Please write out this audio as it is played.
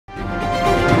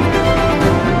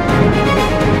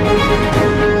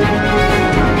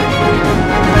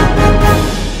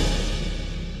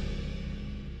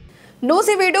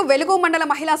నూజివీడు వెలుగు మండల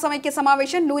మహిళా సమైక్య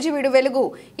సమావేశం నూజివీడు వెలుగు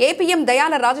ఏపీఎం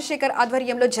దయాల రాజశేఖర్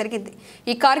ఆధ్వర్యంలో జరిగింది।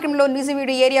 ఈ కార్యక్రమంలో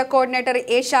నూజివీడు ఏరియా కోఆర్డినేటర్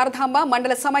ఏ శారదాంబ,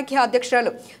 మండల సమైక్య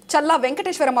అధ్యక్షురాలు చల్లా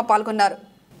వెంకటేశ్వరమ్మ పాల్గొన్నారు।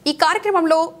 ఈ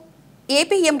కార్యక్రమంలో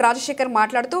ఏపీఎం రాజశేఖర్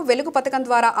మాట్లాడుతూ వెలుగు పథకం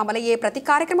ద్వారా అమలయ్యే ప్రతి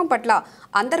కార్యక్రమం పట్ల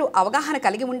అందరూ అవగాహన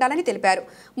కలిగి ఉండాలని తెలిపారు।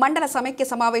 మండల సమైక్య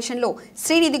సమావేశంలో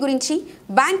శ్రీనిధి గురించి,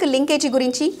 బ్యాంక్ లింకేజీ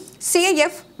గురించి,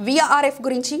 సిఐఎఫ్, విఆర్ఎఫ్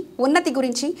గురించి, ఉన్నతి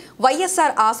గురించి,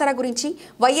 వైఎస్ఆర్ ఆసరా గురించి,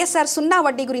 వైఎస్ఆర్ సున్నా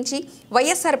వడ్డీ గురించి,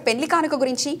 వైఎస్ఆర్ పెళ్లి కానుక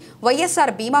గురించి,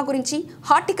 వైఎస్ఆర్ బీమా గురించి,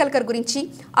 హార్టికల్చర్ గురించి,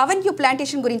 అవెన్యూ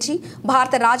ప్లాంటేషన్ గురించి,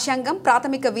 భారత రాజ్యాంగం,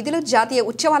 ప్రాథమిక విధులు, జాతీయ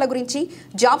ఉత్సవాల గురించి,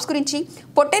 జాబ్స్ గురించి,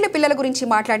 పొట్టేలు పిల్లల గురించి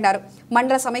మాట్లాడారు।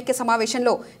 మండల సమైక్య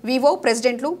సమావేశంలో వివో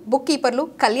ప్రెసిడెంట్లు, బుక్ కీపర్లు,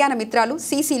 కళ్యాణ మిత్రాలు,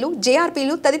 సీసీలు,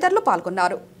 జేఆర్పీలు తదితరులు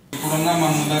పాల్గొన్నారు। ఇప్పుడున్న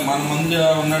మన ముందు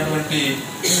ఉన్నటువంటి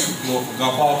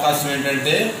గొప్ప అవకాశం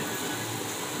ఏంటంటే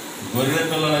గొర్రె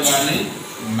పిల్లలు కానీ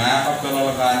మేక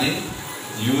పిల్లలు కానీ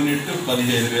యూనిట్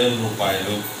 15,000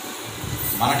 రూపాయలు,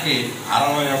 మనకి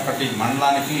 61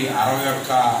 మండలానికి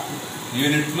 61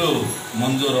 యూనిట్లు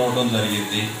మంజూరు అవ్వడం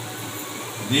జరిగింది।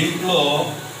 దీంట్లో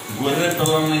గొర్రె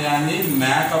పిల్లల్ని కానీ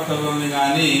మేక పిల్లల్ని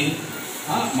కానీ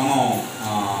మనం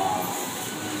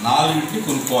 4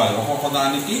 కొనుక్కోవాలి। ఒక్కొక్క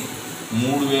దానికి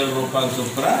 3,000 రూపాయల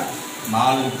చొప్పున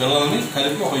 4 పిల్లల్ని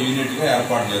కలిపి ఒక యూనిట్గా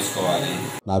ఏర్పాటు చేసుకోవాలి।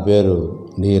 నా పేరు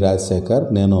డి రాజశేఖర్,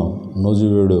 నేను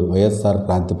నూజివీడు వైఎస్ఆర్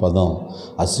క్రాంతి పదం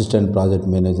అసిస్టెంట్ ప్రాజెక్ట్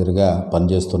మేనేజర్గా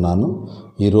పనిచేస్తున్నాను।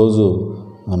 ఈరోజు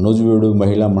నూజివీడు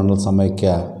మహిళా మండల సమైక్య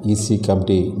ఈసీ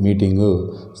కమిటీ మీటింగు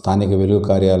స్థానిక వెలుగు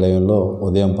కార్యాలయంలో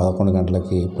ఉదయం 11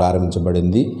 గంటలకి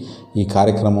ప్రారంభించబడింది। ఈ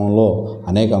కార్యక్రమంలో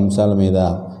అనేక అంశాల మీద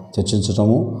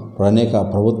చర్చించటము, అనేక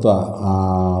ప్రభుత్వ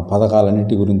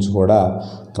పథకాలన్నిటి గురించి కూడా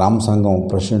గ్రామ సంఘం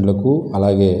ప్రెసిడెంట్లకు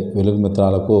అలాగే వెలుగు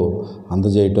మిత్రాలకు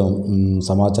అందజేయటం,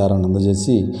 సమాచారాన్ని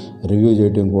అందజేసి రివ్యూ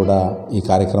చేయటం కూడా ఈ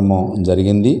కార్యక్రమం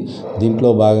జరిగింది।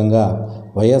 దీంట్లో భాగంగా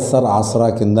వైఎస్ఆర్ ఆసరా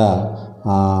కింద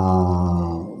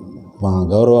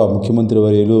గౌరవ ముఖ్యమంత్రి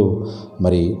వర్యులు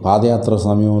మరి పాదయాత్ర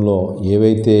సమయంలో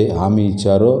ఏవైతే హామీ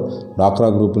ఇచ్చారో డ్వాక్రా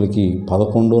గ్రూపులకి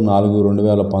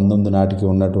 11/4/2019 నాటికి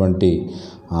ఉన్నటువంటి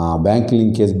బ్యాంక్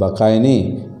లింకేజ్ బకాయిని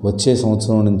వచ్చే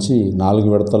సంవత్సరం నుంచి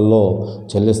 4 విడతల్లో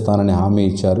చెల్లిస్తానని హామీ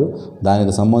ఇచ్చారు।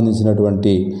 దానికి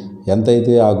సంబంధించినటువంటి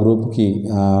ఎంతైతే ఆ గ్రూప్కి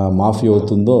మాఫీ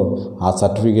అవుతుందో ఆ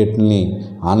సర్టిఫికేట్ని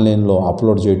ఆన్లైన్లో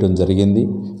అప్లోడ్ చేయడం జరిగింది।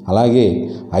 అలాగే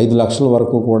 5 లక్షల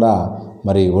వరకు కూడా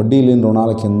మరి వడ్డీ లేని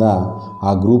రుణాల కింద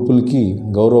ఆ గ్రూపులకి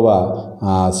గౌరవ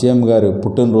సీఎం గారి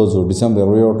పుట్టినరోజు డిసెంబర్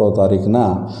 21వ తారీఖున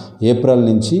ఏప్రిల్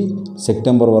నుంచి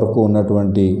సెప్టెంబర్ వరకు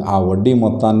ఉన్నటువంటి ఆ వడ్డీ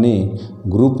మొత్తాన్ని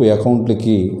గ్రూప్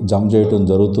అకౌంట్లకి జమ చేయటం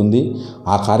జరుగుతుంది।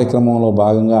 ఆ కార్యక్రమంలో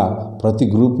భాగంగా ప్రతి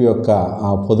గ్రూప్ యొక్క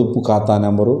పొదుపు ఖాతా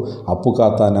నెంబరు, అప్పు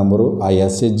ఖాతా నెంబరు, ఆ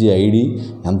ఎస్హెచ్జి ఐడి,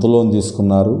 ఎంత లోన్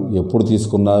తీసుకున్నారు, ఎప్పుడు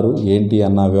తీసుకున్నారు, ఏంటి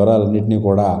అన్న వివరాలన్నింటినీ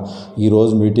కూడా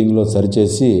ఈరోజు మీటింగ్లో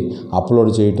సరిచేసి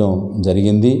అప్లోడ్ చేయటం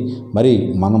జరిగింది। మరి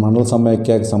మన మండల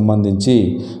సమైక్యకి సంబంధించి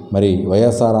మరి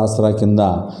వైఎస్ఆర్ ఆసరా కింద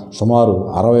సుమారు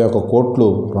 61 కోట్లు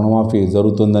రుణమాఫీ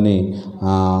జరుగుతుందని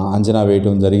అంచనా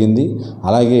వేయటం జరిగింది।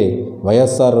 అలాగే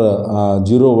వైఎస్ఆర్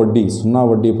జీరో వడ్డీ, సున్నా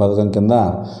వడ్డీ పథకం కింద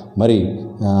మరి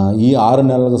ఈ 6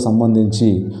 నెలలకు సంబంధించి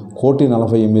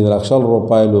 1,48,00,000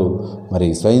 రూపాయలు మరి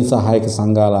స్వయం సహాయక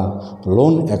సంఘాల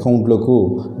లోన్ అకౌంట్లకు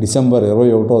డిసెంబర్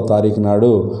 21వ తారీఖు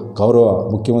నాడు గౌరవ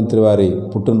ముఖ్యమంత్రి వారి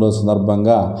పుట్టినరోజు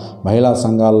సందర్భంగా మహిళా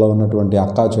సంఘాల్లో ఉన్నటువంటి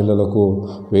అక్కా చెల్లెలకు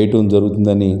వేయటం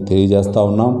జరుగుతుందని తెలియజేస్తూ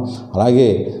ఉన్నాం। అలాగే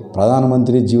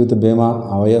ప్రధానమంత్రి జీవిత బీమా,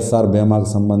 వైఎస్ఆర్ బీమాకు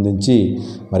సంబంధించి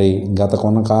మరి గత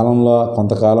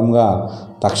కొంతకాలంగా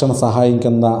తక్షణ సహాయం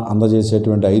కింద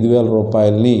అందజేసేటువంటి 5,000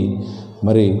 రూపాయలని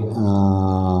మరి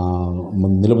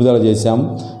నిలుపుదల చేశాం।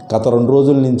 గత 2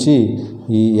 రోజుల నుంచి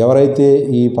ఎవరైతే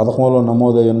ఈ పథకంలో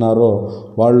నమోదై ఉన్నారో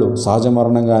వాళ్ళు సహజ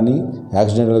మరణం కానీ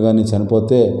యాక్సిడెంట్లు కానీ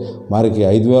చనిపోతే వారికి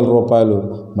 5,000 రూపాయలు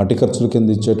మట్టి ఖర్చుల కింద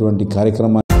ఇచ్చేటువంటి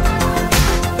కార్యక్రమాన్ని